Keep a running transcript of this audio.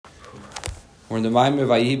We're in the Maimer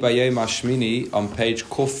Vihi Bayom Ashmini on page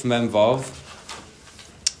Kuf Mem Vav,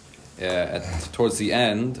 towards the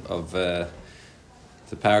end of the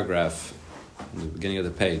paragraph, in the beginning of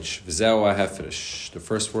the page. V'zeu ha'hefresh. The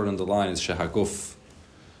first word on the line is shehaguf.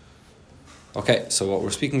 Okay, so what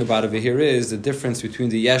we're speaking about over here is the difference between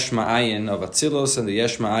the yesh ma'ayin of Atzilus and the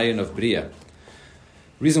yesh ma'ayin of Bria.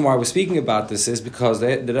 The reason why we're speaking about this is because the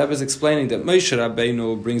Rebbe is explaining that Moshe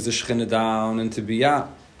Rabbeinu brings the Shechina down into Biyah.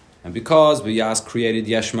 And because Biyah's created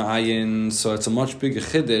yesh ma'ayin, so it's a much bigger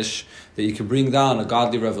chiddush that you can bring down a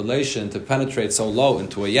godly revelation to penetrate so low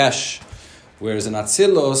into a yesh. Whereas in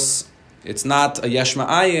Atzilus, it's not a yesh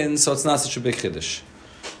ma'ayin, so it's not such a big chiddush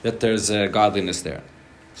that there's godliness there.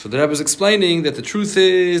 So the Rebbe is explaining that the truth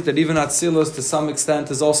is that even Atzilus to some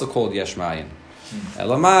extent is also called yesh ma'ayin.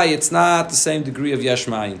 Elamai, it's not the same degree of yesh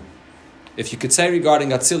ma'ayin. If you could say regarding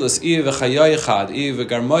Atzilus, Iye v'chayoy echad, Iye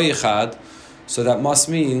v'garmoy echad, so that must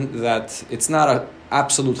mean that it's not an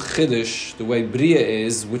absolute chiddush the way Bria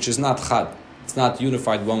is, which is not chad. It's not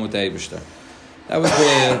unified one with the Eibishter. That was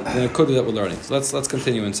the nekuda that we're learning. So let's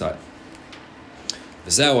continue inside.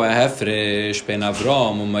 So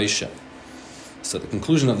the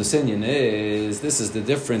conclusion of the Sinyan is this is the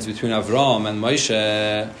difference between Avram and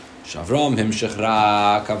Moshe. Avram himshech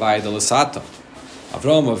rak avayda l'sata.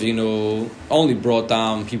 Avram Avinu only brought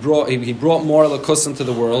down, he brought more lakus into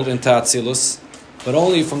the world, into Atzilus, but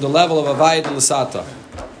only from the level of Avayda L'Sata.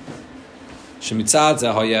 Shemitzad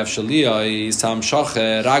zeh hayev shaliyah sam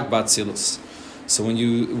shache rak b'Atzilus. So when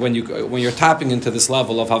you're tapping into this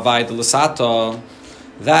level of Avayda L'Sata,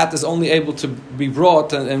 that is only able to be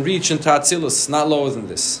brought and reach into Atzilus, not lower than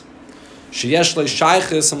this. Sheyesh le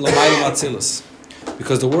shayches am l'mayim Atzilus,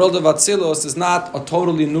 because the world of Atzilus is not a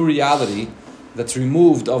totally new reality that's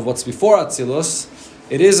removed of what's before Atzilus.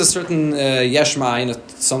 It is a certain yesh ma'ayin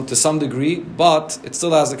to some degree, but it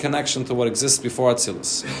still has a connection to what exists before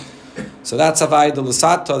Atzilus. So that's Avayda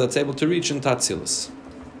L'Sata that's able to reach into Atzilus.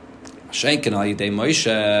 Shenken al yidei Moshe,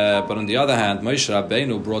 but on the other hand, Moshe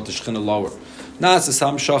Rabbeinu brought the Shechina lower.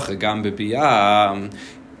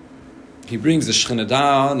 He brings the Shechina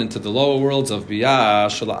down into the lower worlds of Biyah,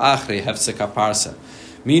 Shala'achri Hefsek HaParsa,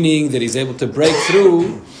 meaning that he's able to break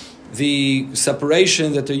through the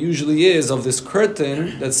separation that there usually is of this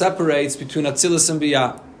curtain that separates between Atzilus and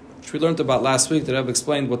Biyah, which we learned about last week. The Rebbe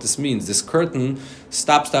explained what this means. This curtain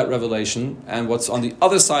stops that revelation, and what's on the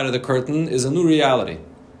other side of the curtain is a new reality.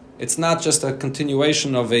 It's not just a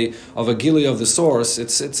continuation of a gili of the source.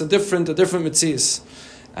 It's a different mitzias.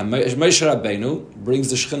 And Moshe Rabbeinu brings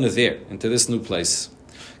the Shechina there into this new place.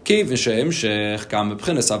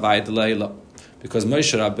 Because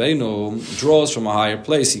Moshe Rabbeinu draws from a higher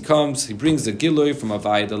place. He brings the Gilui from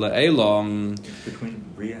Avayda Le'elam. Between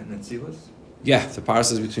Bria and Atzilus? Yeah, the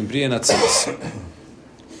parsha is between Bria and Atzilus.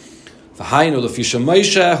 V'hainu l'fisha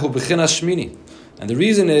Moshe hu b'chinas Shmini. And the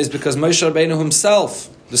reason is because Moshe Rabbeinu himself,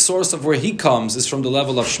 the source of where he comes is from the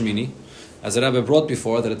level of Shmini. As the Rebbe brought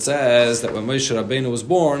before, that it says that when Moshe Rabbeinu was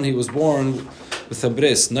born, he was born with a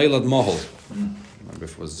bris, Neilad Mohol.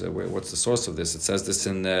 What's the source of this? It says this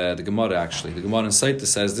in the Gemara, actually. The Gemara in Saita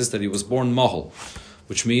says this, that he was born Mahal,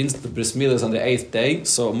 which means the bris milah is on the 8th day.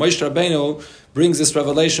 So Moshe Rabbeinu brings this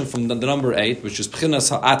revelation from the number 8, which is Pchinas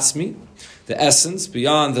Ha'atzmi, the essence,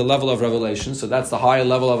 beyond the level of revelation. So that's the higher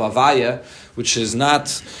level of Avaya, which is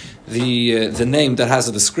not the name that has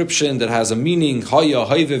a description, that has a meaning, Haya,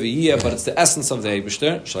 Hayve, V'yiyah, but it's the essence of the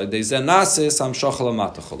Eibishter.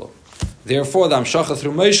 Therefore, the Amshacha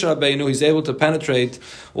through Moshe Rabbeinu, he's able to penetrate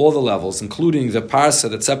all the levels, including the parsa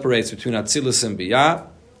that separates between Atzilus and Biyah,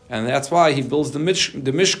 and that's why he builds the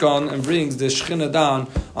Mishkan and brings the Shechina down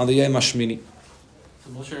on the Yom HaShmini.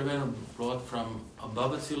 So Moshe Rabbeinu brought from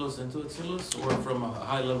above Atzilus into Atzilus, or from a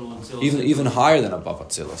high level of Atzilus? Even higher than above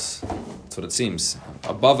Atzilus. That's what it seems.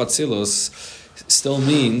 Above Atzilus still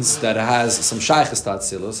means that it has some shaykhis to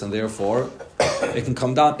Atzilus, and therefore it can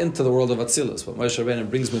come down into the world of Atzilus. But Moshe Rabbeinu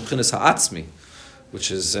brings Mibchinas Ha'atzmi, which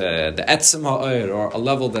is the Etzim Ha'or, or a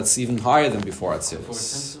level that's even higher than before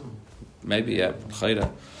Atzilus. Maybe, yeah.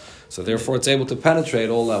 So therefore it's able to penetrate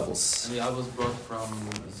all levels. And the Av was brought from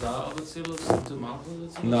Zah of Atzilus into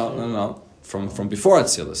Malchus Atzilus? No. From before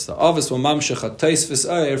Atzilus. The Av is from Mamshech HaTeisvis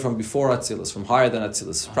Eir, from before Atzilus, from higher than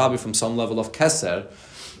Atzilus. Probably from some level of Keser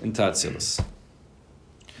into Atzilus.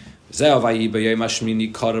 So on the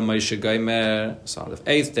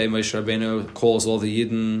 8th day, Moshe Rabbeinu calls all the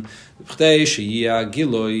Yidden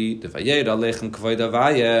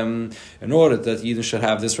in order that Yidden should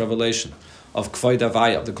have this revelation of Kvoid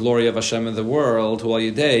Avaya, of the glory of Hashem in the world.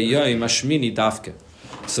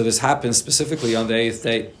 So this happens specifically on the 8th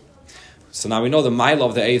day. So now we know the mile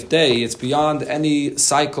of the 8th day, it's beyond any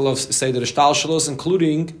cycle of Seder Ishtalshalos,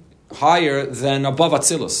 including higher than above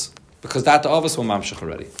Atzilus, because that the Avos will mamshech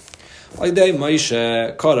already. And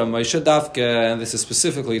this is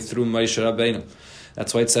specifically through Moshe Rabbeinu.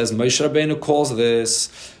 That's why it says Moshe Rabbeinu calls this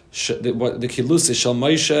the Kilusi Shal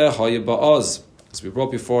Moshe Haya Ba'oz. As we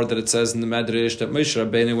brought before, that it says in the Medrash that Moshe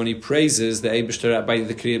Rabbeinu, when he praises the Eibishter by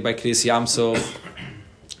Kriyas Yamsov,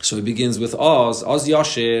 so he begins with Oz. Oz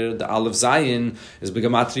Yashir, the Aleph Zayin, is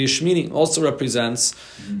Begamatri Shmini, also represents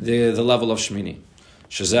the level of Shmini.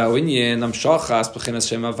 Shazau Inyin, Amshachas, Bechinas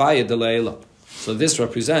Shem Avaya de Leila. So this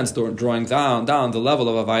represents drawing down the level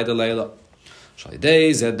of Avaya de Leila. Shaydei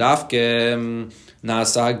Zedafke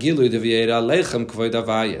Nasa Gilu de Vieira Lechem Kvoid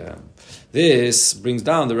Avaya. This brings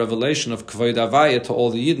down the revelation of Kvoid Avaya to all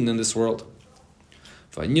the Yidden in this world.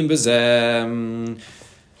 Vaynim Bezem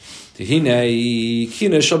so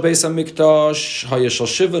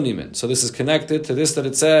this is connected to this, that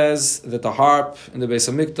it says that the harp in the Beis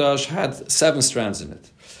HaMikdash had 7 strands in it.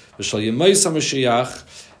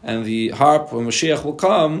 And the harp, when Mashiach will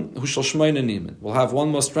come, will have 1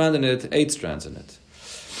 more strand in it, 8 strands in it.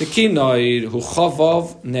 The kinoid hu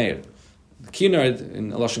chavav neir. The kinoid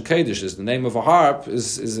in Lashon Kodesh is the name of a harp,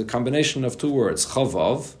 is a combination of 2 words,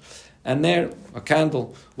 chavav and ner, a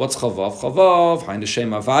candle. What's chavav? Chavav, hain Shem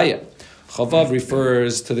Avaya. Chavav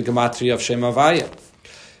refers to the gematria of Shem Avaya.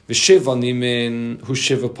 V'shiva nimin hu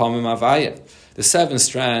shiva pamim Avaya. The 7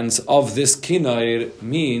 strands of this kinoir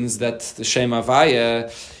means that the Shem Avaya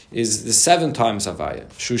is the 7 times Avaya.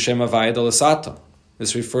 Shu Shem Avaya delasata.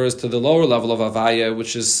 This refers to the lower level of Avaya,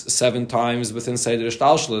 which is 7 times within Seder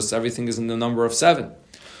Ishtalshalos. Everything is in the number of 7.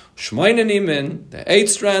 Shmoyne nimin, the 8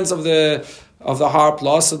 strands of the harp,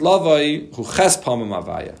 Lasad Lavai, hu ches pamim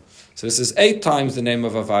Avaya. So this is 8 times the name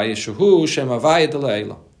of Avaya, Shuhu Shem Avaya de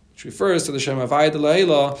Leila, which refers to the Shem Avaya de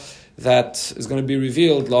Leila that is going to be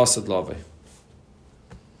revealed Lasad Lavai.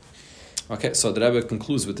 Okay, so the Rebbe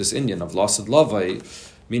concludes with this Indian of Lasad Lavai,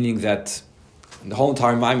 meaning that the whole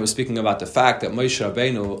entire Maimon was speaking about the fact that Moshe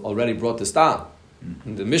Rabbeinu already brought this down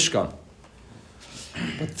in the Mishkan.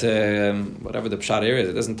 But whatever the pshat here is,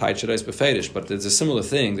 it doesn't tie Shadais Befedish, but there's a similar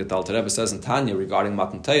thing that the Alter Rebbe says in Tanya regarding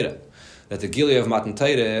Matan Torah, that the Gili of Matan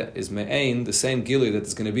Torah is Me'ain, the same Gili that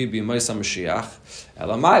is going to be B'Yemais HaMashiach.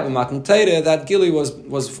 Elamai, B'Matan Torah, that Gili was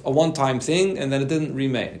a one-time thing, and then it didn't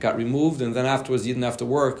remain. It got removed, and then afterwards you didn't have to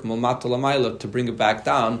work Mulmat Lamayla to bring it back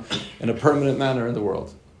down in a permanent manner in the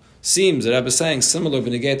world. Seems that Rebbe is saying similar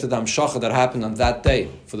B'Negei to the Hamshacha that happened on that day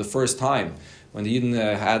for the first time, when the Yidden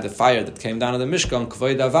had the fire that came down in the Mishkan,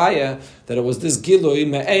 Kvoid Avaya, that it was this Gilui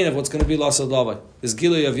Me'ain of what's going to be Lasad Lavai. This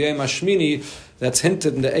Gilui of Yom HaShmini that's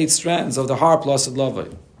hinted in the 8 strands of the harp Lasad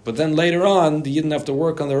Lavai. But then later on, the Yidden have to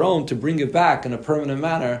work on their own to bring it back in a permanent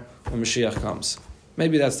manner when Mashiach comes.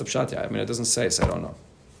 Maybe that's the pshat. I mean, it doesn't say, so I don't know.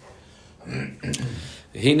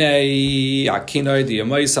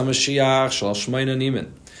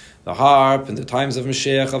 The harp in the times of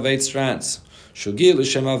Mashiach of 8 strands. Shugil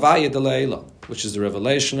Shem Avaya de Leila, which is the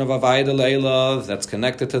revelation of Avaya de Leila that's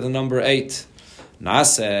connected to the number 8.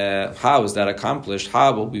 Nase, how is that accomplished?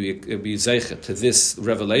 How will we be zeichet to this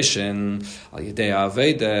revelation? Al Yedei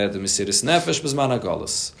Aveda, the Mesiris Nefesh B'zman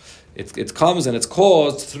HaGolus. It comes and it's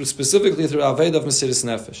caused specifically through Aveda of Mesiris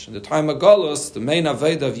Nefesh. In the time of Golus, the main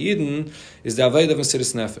Aveda of Yidden is the Aveda of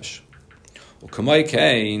Mesiris Nefesh.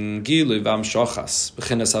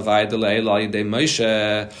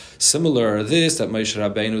 Similar this, that Moshe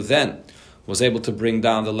Rabbeinu then was able to bring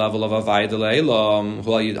down the level of Avaya de Leila. What's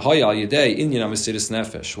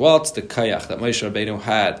the kayach that Moshe Rabbeinu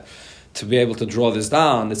had to be able to draw this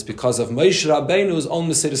down? It's because of Moshe Rabbeinu's own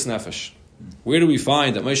Mesiris Nefesh. Where do we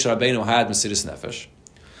find that Moshe Rabbeinu had Mesiris Nefesh?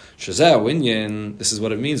 This is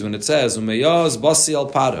what it means when it says Umeyaz Basi al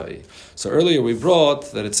Parai. So earlier we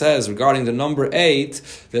brought that it says regarding the number 8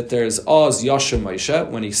 that there's Oz Yashem Moshe.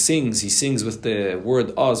 When he sings with the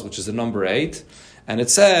word Oz, which is the number 8. And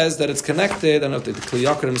it says that it's connected, and the Kli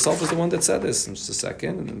Yakar himself is the one that said this. In just a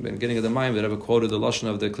second, in the beginning of the Maim, that ever quoted the Lashon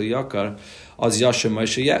of the Kli Yakar, Oz Yashem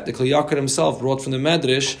Moshe. Yeah, the Kli Yakar himself brought from the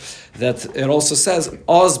Medrash that it also says,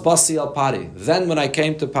 Oz Basi al Pari, then when I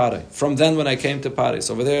came to Pari, from then when I came to Pari.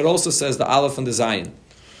 So over there it also says the Aleph and the Zayin.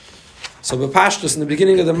 So B'Pashtus, in the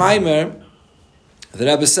beginning of the Maimer, the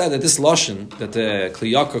Rebbe said that this Lashon, that the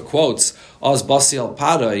Kli Yakar quotes, Oz Basi al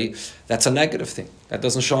Pari, that's a negative thing. That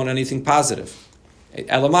doesn't show anything positive.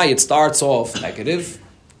 Elamai, it starts off negative,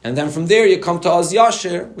 and then from there you come to Oz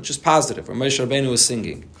Yasher, which is positive, where Moshe Rabbeinu is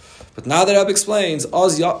singing. But now the Rebbe explains,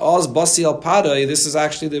 Oz Basi al Padai, this is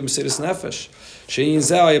actually the Mesiris Nefesh.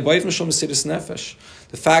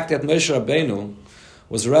 The fact that Moshe Rabbeinu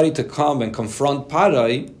was ready to come and confront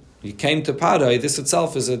Padai he came to Parai, this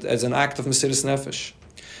itself is as an act of Mesiris Nefesh.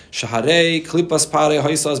 Shaharei klipas Parai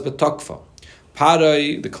hoisas betokfa.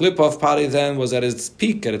 Parai, the clip of Parai then was at its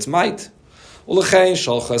peak, at its might. Ulechein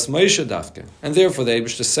shalchas Moshe dafke. And therefore the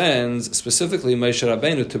Eibishter sends specifically Moshe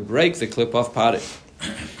Rabbeinu to break the clip of Parai.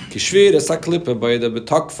 Kishvir es klipa by the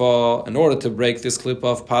betokfa, in order to break this clip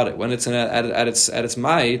of Parai. When it's at its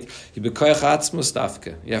might, you bekoyach atzmus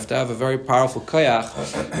dafke. You have to have a very powerful koyach.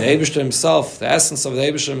 The Eibishter himself, the essence of the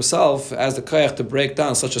Eibishter himself, has the koyach to break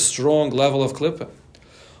down such a strong level of klipa.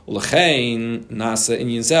 Ulechein nasa in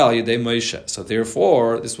Yinzel yedei Moshe. So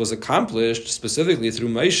therefore, this was accomplished specifically through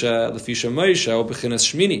Moshe, lefisha Moshe or bechinas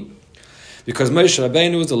shmini. Because Moshe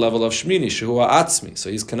Rabbeinu is the level of Shmini, Shehu Ha'atzmi, so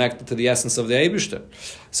he's connected to the essence of the Eibishter.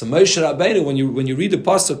 So Moshe Rabbeinu, when you read the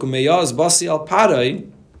pasuk Umeyaz Basi Al Parai,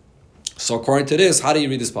 so according to this, how do you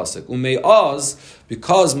read this pasuk? Umeyaz,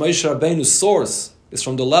 because Moshe Rabbeinu's source is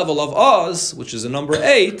from the level of Oz, which is the number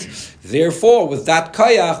 8. Therefore, with that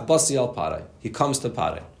Kayach Basi Al Parai, he comes to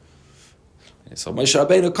Parai. So Moshe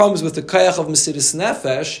Rabbeinu comes with the Kayach of Mesiris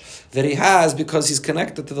Nefesh that he has because he's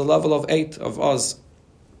connected to the level of 8 of Oz.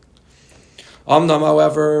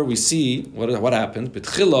 However, we see what happened. In the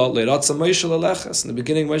beginning,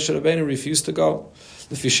 Moshe Rabbeinu refused to go.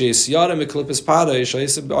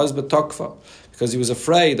 Because he was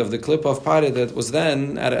afraid of the clip of Parai that was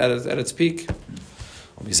then at its peak.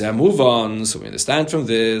 Move on. So we understand from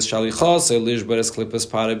this for the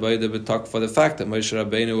fact that Moshe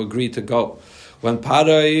Rabbeinu agreed to go. When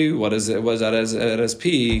Parai was at its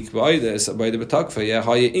peak,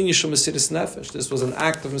 this was an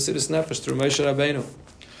act of Mesiris Nefesh through Moshe Rabbeinu.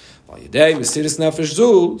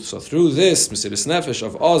 So through this Mesiris Nefesh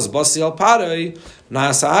of Oz Basi Al Parai,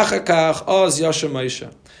 Oz Yashem Moshe.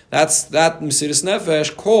 That Mesiris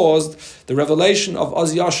Nefesh caused the revelation of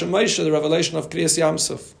Oz Yashem Moshe, the revelation of Kriyas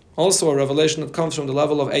Yamsuf. Also a revelation that comes from the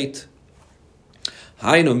level of 8.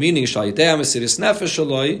 Hainu, meaning Shayidei Mesiris Nefesh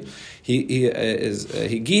Eloi, he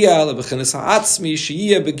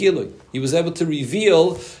was able to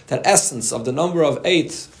reveal that essence of the number of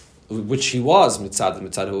 8, which he was mitzad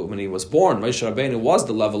when he was born. Moshe Rabbeinu was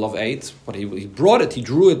the level of 8, but he brought it, he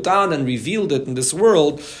drew it down and revealed it in this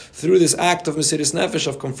world through this act of Mesiris Nefesh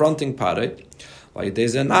of confronting Parai. And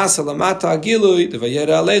therefore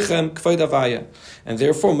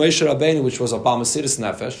Moshe Rabbeinu, which was Abba Mesiris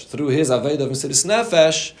Nefesh, through his Aved of Mesiris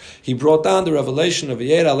Nefesh, he brought down the revelation of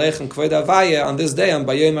Vayera Aleichem Kvoid Avaya on this day, on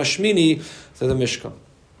Bayom Ashmini, to the Mishkan.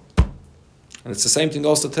 And it's the same thing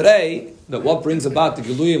also today, that what brings about the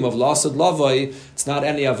Giluyim of Lasud Lavoi, it's not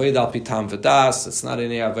any Aved al Pitam V'das, it's not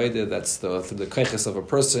any Aved that's through the Keiches of a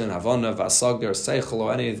person, Havana, Vasagder, Seichel,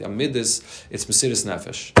 or any Amidis, it's Mesiris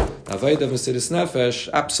Nefesh. The Aved of Mesiris Nefesh,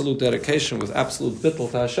 absolute dedication with absolute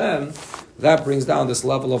bittul to Hashem, that brings down this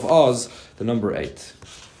level of Oz, the number 8.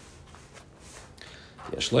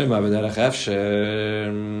 So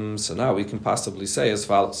now we can possibly say as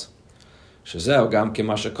follows. The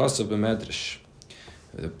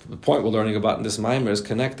point we're learning about in this Maimer is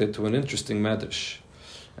connected to an interesting medrash.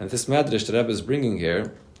 And this medrash that Rebbe is bringing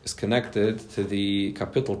here is connected to the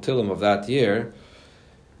Kapitel Tilim of that year,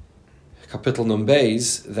 Kapitel Nun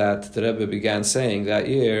Beis, that the Rebbe began saying that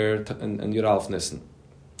year in Yud Aleph Nissen.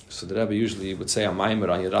 So the Rebbe usually would say a Maimer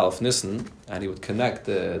on Yud Aleph Nissen, and he would connect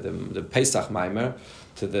the Pesach Maimer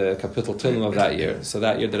to the Kapitel Tilim of that year. So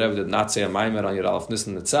that year the Rebbe did not say a Maimer on Yud Aleph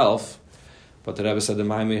Nissen itself, but the Rebbe said the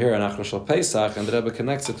Maimer here on Achron Shal Pesach, and the Rebbe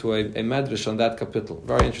connects it to a medrash on that kapitel.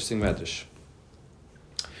 Very interesting medrash.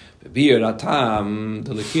 Be'bir atam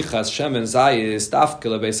the lekichas shemen zayis dafke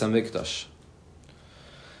lebeis hamikdash.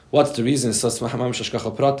 What's the reason?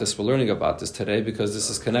 We're learning about this today because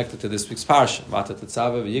this is connected to this week's parsha.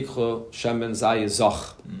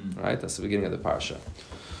 Right, that's the beginning of the parsha.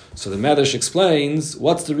 So the medrash explains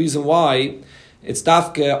what's the reason why it's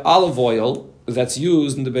dafke olive oil that's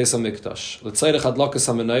used in the Beis HaMikdash. Both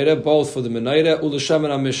for the menorah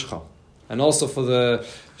u'l'shemen HaMishcha, and also for the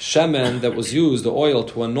shemen that was used, the oil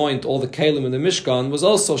to anoint all the kalim in the Mishkan, was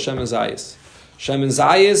also shemen zayis. Shemen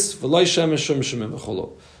zayis v'loy shemen shum shemim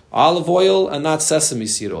v'chulu. Olive oil and not sesame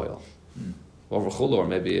seed oil. Or v'chulu, or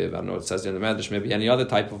maybe, I don't know what it says in the Medrash, maybe any other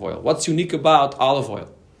type of oil. What's unique about olive oil?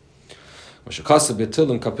 And this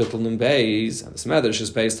Medrash is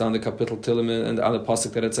based on the Kapitel Tilim and on the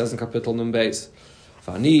pasuk that it says in Kapitel Nun Beis.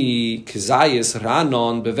 Vani kizayis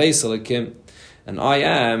ranon beveiselikim, and I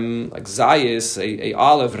am like zayis, a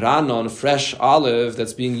olive ranon, fresh olive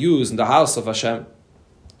that's being used in the house of Hashem,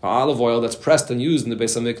 olive oil that's pressed and used in the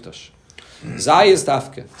Beis Hamikdash. Zayis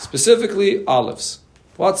dafke, specifically olives.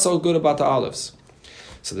 What's so good about the olives?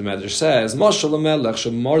 So the Medrash says, Moshel Melech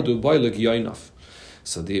shemardu boilig yoinaf.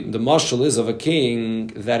 So the mashal is of a king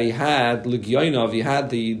that he had Ligyoinov, he had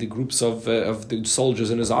the groups of the soldiers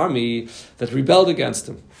in his army that rebelled against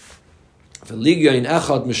him. Ligyoin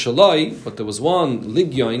echad mishaloi, but there was one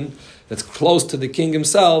Ligyoin that's close to the king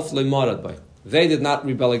himself, lemarad by. They did not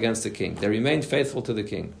rebel against the king. They remained faithful to the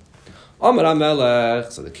king. Amar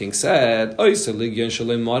HaMelech, so the king said, Oise Ligyoin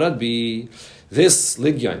shalem marad bi. This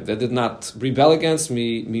Ligyoin that did not rebel against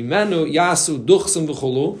me, mimenu yasu duchsim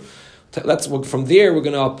v'chulu. From there, we're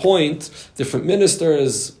going to appoint different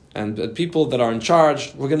ministers and people that are in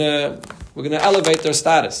charge. We're going to elevate their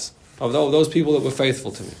status of those people that were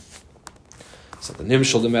faithful to me. So the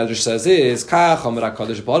Nimshal the Medrash says is Kach Amar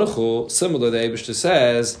HaKadosh Baruch Hu. Similar, the Eibishter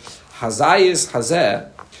says Hazayis Hazeh.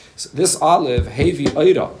 So this olive Hevi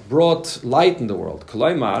Oira brought light in the world.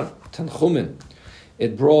 Kolaymar Tenchumin.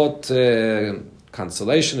 It brought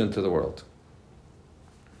consolation into the world.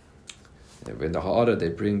 In the Ha'ara, they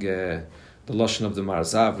bring the Lashon of the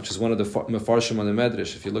Marzav, which is one of the Mefarshim on the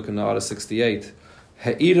Medrash. If you look in the Ha'ara 68,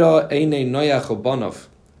 Ha'ira Einei Noach Obanov.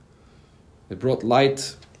 It brought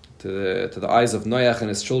light to the eyes of Noach and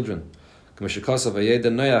his children. It's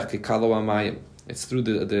through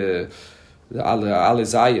the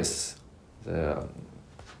alizayas that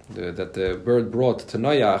the bird brought to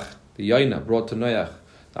Noach, the Yaina brought to Noach.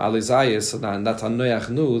 The alizayas, and that's how Noach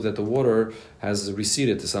knew that the water has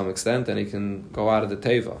receded to some extent and he can go out of the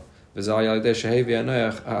teva.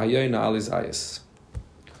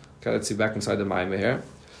 Okay, let's see back inside the Maimah here.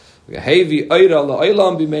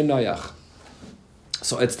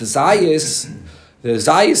 So it's the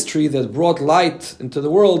Zayis tree that brought light into the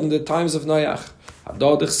world in the times of Noach.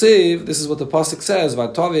 This is what the pasuk says.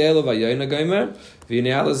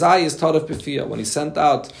 When he sent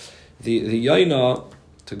out the Yaina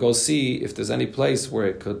to go see if there's any place where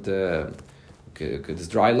it could there's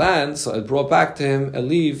dry land, so it brought back to him a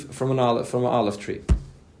leaf from an olive tree.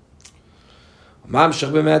 Then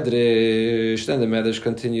the Medrash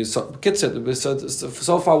continues.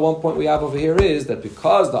 So far, one point we have over here is that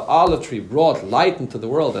because the olive tree brought light into the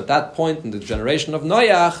world at that point in the generation of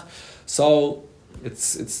Noach, so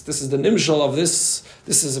this is the nimshal of this.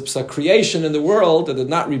 This is a creation in the world that did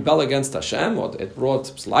not rebel against Hashem, or it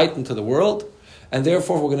brought light into the world, and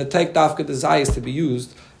therefore we're going to take dafka the zayis to be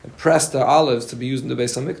used and press the olives to be used in the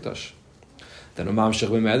Beis Hamikdash. Then the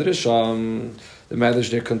Medrash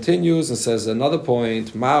there continues and says another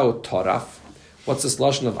point, Mao Toraf. What's this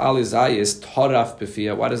lashon of Ali Zayis, Toraf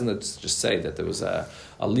Bifia? Why doesn't it just say that there was a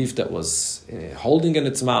leaf that was holding in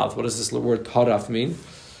its mouth? What does this word Toraf mean?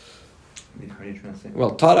 How do you translate?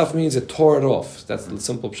 Well, Toraf means it tore it off. That's the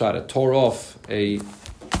simple pshat. It tore off a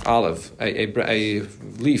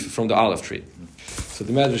leaf from the olive tree. So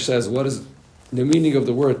the Medrash says, what is the meaning of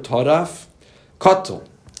the word Toraf? Kotl.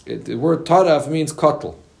 The word Toraf means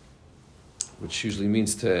kotl, which usually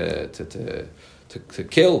means to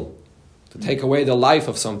kill, to take away the life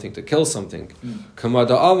of something, to kill something.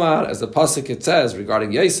 Kamada Omar, as the pasuk it says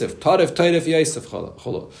regarding Yosef, Taref Yosef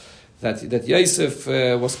cholo, that Yosef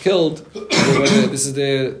was killed. This is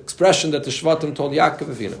the expression that the Shvatim told Yaakov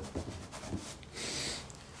Avinu.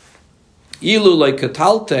 Ilu like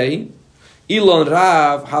katalte, ilon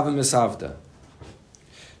rav havim misavda.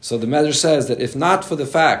 So the Medrash says that if not for the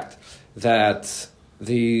fact that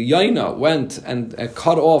the Yaina went and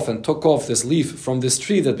cut off and took off this leaf from this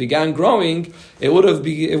tree that began growing, it would have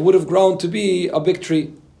grown to be a big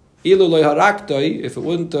tree. Ilu loy haraktoi, if it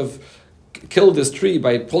wouldn't have killed this tree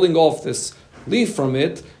by pulling off this leaf from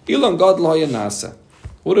it, ilon god loy nasa,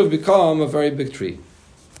 would have become a very big tree.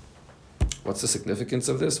 What's the significance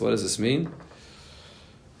of this? What does this mean?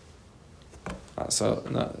 So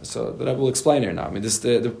the Rebbe will explain here now. I mean,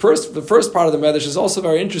 the first part of the Medrash is also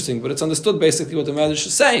very interesting, but it's understood basically what the Medrash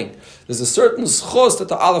is saying. There's a certain schos that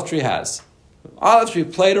the olive tree has. The olive tree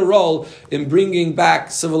played a role in bringing back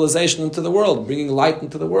civilization into the world, bringing light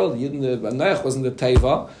into the world. Noach was in the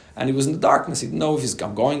teva, and he was in the darkness. He didn't know if he's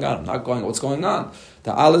going on, I'm not going on, what's going on.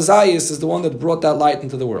 The Alizayis is the one that brought that light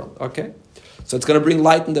into the world. Okay? So it's going to bring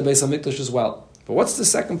light in the Beis HaMikdash as well. But what's the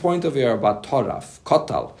second point of here about Toraf,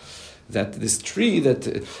 Kotal? That this tree, that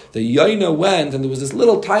the Yaina went, and there was this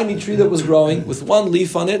little tiny tree that was growing with one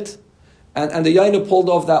leaf on it, and the Yaina pulled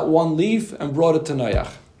off that one leaf and brought it to Noach.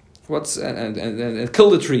 And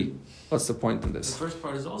killed the tree. What's the point in this? The first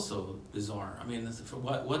part is also bizarre. I mean,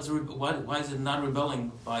 why is it not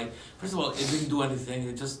rebelling by? First of all, it didn't do anything.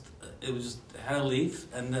 It just had a leaf,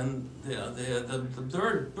 and then the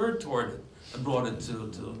bird tore it and brought it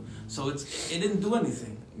to. So it didn't do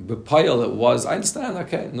anything. But Payal it was. I understand.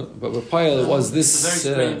 Okay, no, but Payal it was this. It's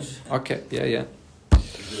very strange. Okay, yeah.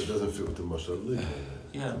 It doesn't fit with the mashal.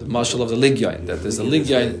 the mashal of the ligyain, that there's a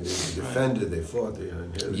ligyain. They defended, they fought, they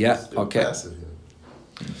inherited. Yeah, They were okay. passive,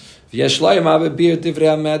 So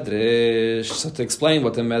to explain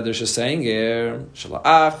what the Medrash is saying here,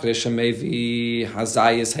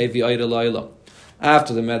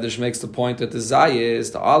 after the Medrash makes the point that the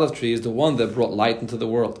Zayis, the olive tree, is the one that brought light into the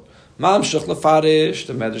world. The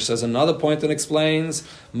Medrash says another point and explains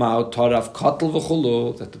that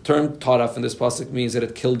the term taraf in this pasuk means that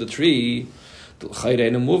it killed the tree.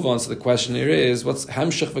 Move on. So the question here is, what's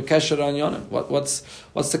hamshich v'kesher anyonim?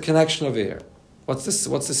 What's the connection over here? What's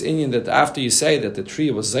this Indian that after you say that the tree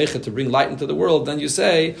was zeicha to bring light into the world, then you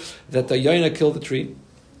say that the Yonah killed the tree?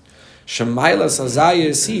 Shemaila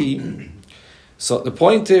Sazayis. So the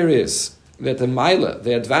point here is that the Maila,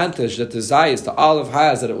 the advantage that the Zayis, the olive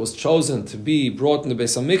has, that it was chosen to be brought in the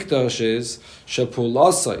Beis HaMikdash is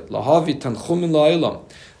Shepulasai Lahavi Tanchumin La'ilam.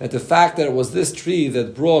 That the fact that it was this tree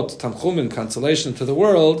that brought Tanchumin, consolation, to the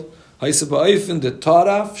world, Haisaba'ifin the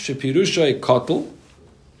Taraf Shepirushay Kotel.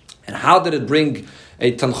 And how did it bring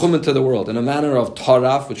a tanchumen to the world? In a manner of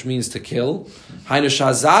taraf, which means to kill. The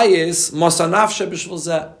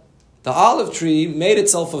olive tree made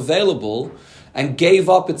itself available and gave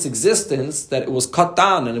up its existence, that it was cut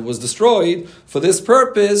down and it was destroyed. For this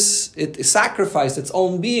purpose, it sacrificed its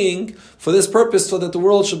own being for this purpose so that the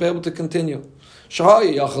world should be able to continue. This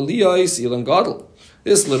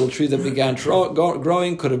little tree that began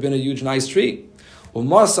growing could have been a huge, nice tree.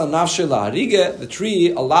 The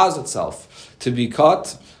tree allows itself to be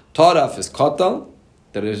cut. Taraf is katal,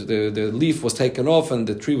 that is, the leaf was taken off and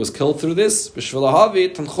the tree was killed through this. In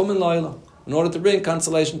order to bring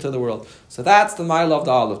consolation to the world. So that's the mile of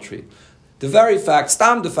the olive tree. The very fact,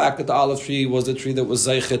 the fact that the olive tree was the tree that was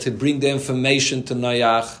zeicha to bring the information to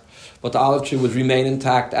Noach, but the olive tree would remain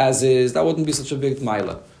intact as is, that wouldn't be such a big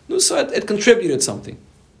mile. No, so it contributed something.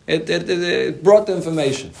 It brought the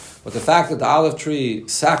information. But the fact that the olive tree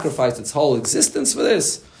sacrificed its whole existence for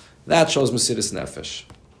this, that shows Mesiras Nefesh.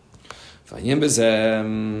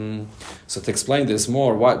 So to explain this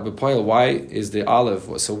more, why is the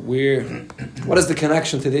olive? So what is the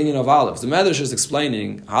connection to the union of olives? The Medrash is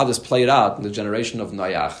explaining how this played out in the generation of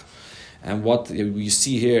Noach, and what you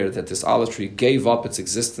see here, that this olive tree gave up its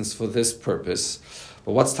existence for this purpose.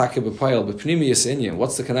 But what's Takeh B'Poel? B'Pnimius Inyan,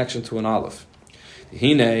 what's the connection to an olive?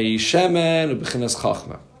 Hinei shemen u'b'chinas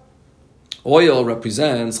chachma. Oil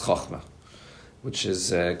represents chachma, which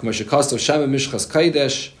is K'moshe Kastav shemen mishchas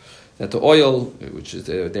kaidesh, that the oil, which is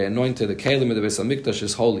the anointed, the kelim of the Beis HaMikdash,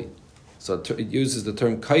 is holy. So it uses the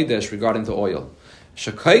term kaidesh regarding the oil.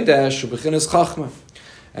 Shekaidesh u'b'chinas chachma.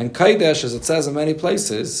 And kaidesh, as it says in many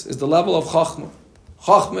places, is the level of chachma.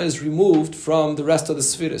 Chachma is removed from the rest of the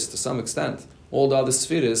spheres to some extent. All the other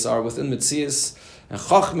spheres are within Metzias, and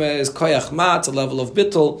Chachma is koyach mat, a level of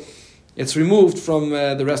bittul. It's removed from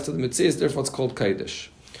the rest of the Metzias, therefore it's called Kaidesh.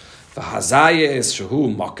 The Hazaya is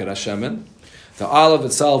Shehu Makar HaShemen, the olive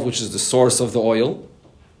itself, which is the source of the oil.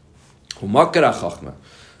 Hu Makar HaChachma.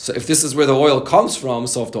 So if this is where the oil comes from,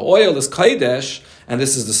 so if the oil is Kaidesh, and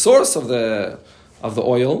this is the source of the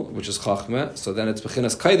oil, which is Chachma, so then it's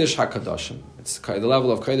Bechinas Kaidesh HaKadoshim. It's the level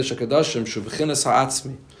of Kaidesh HaKadoshim, Shu Bechinas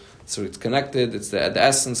HaAtzmi. So it's connected, it's the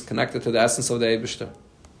essence, connected to the essence of the Eibishter.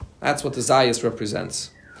 That's what the Zayis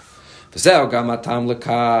represents. This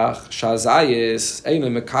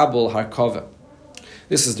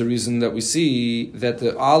is the reason that we see that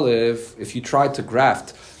the olive, if you try to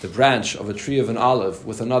graft the branch of a tree of an olive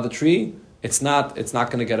with another tree, it's not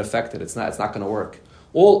going to get affected. It's not going to work.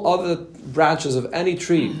 All other branches of any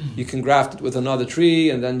tree, you can graft it with another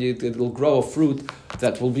tree, and then it will grow a fruit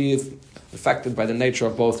that will be affected by the nature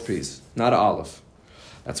of both trees, not an olive.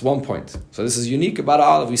 That's one point. So this is unique about an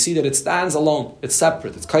olive. We see that it stands alone. It's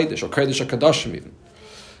separate. It's Kaidesh, or Kaidesh HaKadoshim even.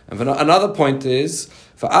 And another point is,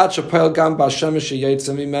 and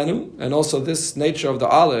also this nature of the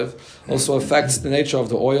olive also affects the nature of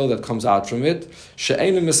the oil that comes out from it,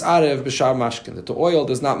 that the oil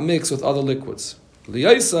does not mix with other liquids.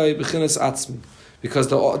 Because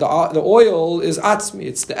the oil is atzmi,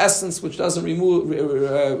 it's the essence which doesn't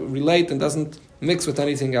relate and doesn't mix with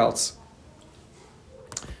anything else.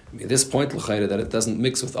 This point, l'chayre, that it doesn't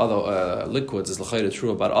mix with other liquids, is l'chayre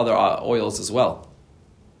true about other oils as well.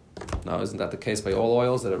 Now, isn't that the case by all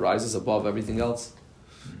oils, that it rises above everything else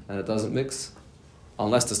and it doesn't mix?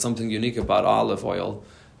 Unless there's something unique about olive oil,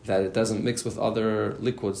 that it doesn't mix with other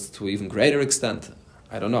liquids to even greater extent.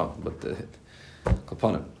 I don't know, but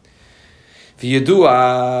kapanim.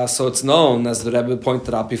 So it's known, as the Rebbe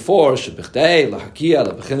pointed out before, in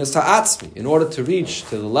order to reach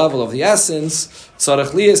to the level of the essence,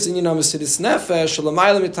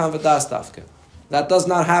 That does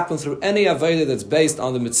not happen through any avodah that's based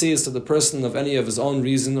on the metzius of the person of any of his own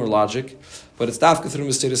reason or logic, but it's dafka through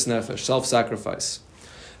mesiras nefesh, self-sacrifice.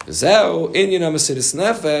 This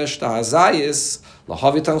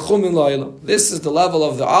is the level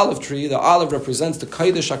of the olive tree. The olive represents the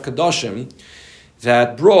Kodesh HaKadoshim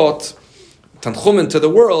that brought Tanchumen to the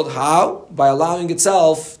world. How? By allowing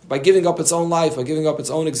itself, by giving up its own life, by giving up its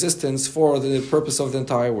own existence for the purpose of the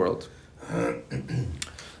entire world. Therefore,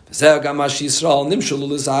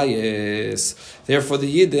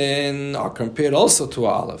 the Yidden are compared also to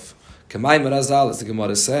olive. K'mayim Razal, as the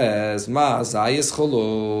Gemara says, Ma Zayis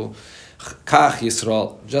Cholu, Kach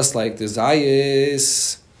Yisrael. Just like the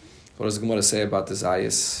Zayis. What does the Gemara say about the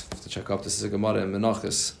Zayis? To check up, this is a Gemara in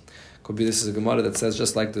Menachos. Could be this is a Gemara that says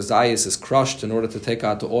just like the Zayis is crushed in order to take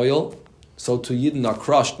out the oil, so too Yidden are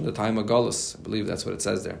crushed in the time of Galus. I believe that's what it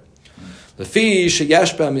says there. So the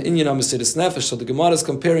Gemara is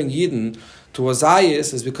comparing Yidden to a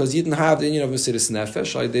Zayis is because Yidden have the inyan of Mesiras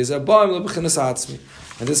Nefesh,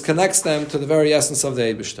 and this connects them to the very essence of the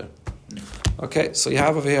Eibishter. Okay, so you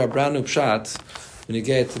have over here a brand new pshat when you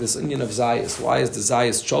get to this inyan of Zayis. Why is the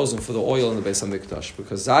Zayis chosen for the oil in the Beis HaMikdash?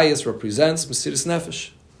 Because Zayis represents Mesiras Nefesh.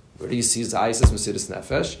 Where do you see Zayis as Mesiras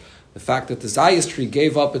Nefesh? The fact that the Zayis tree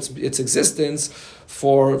gave up its existence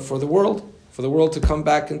for the world to come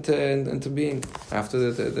back into being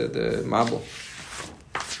after the Mabul.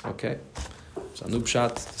 Okay. So new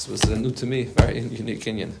pshat. This was new to me, very unique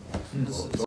inyan.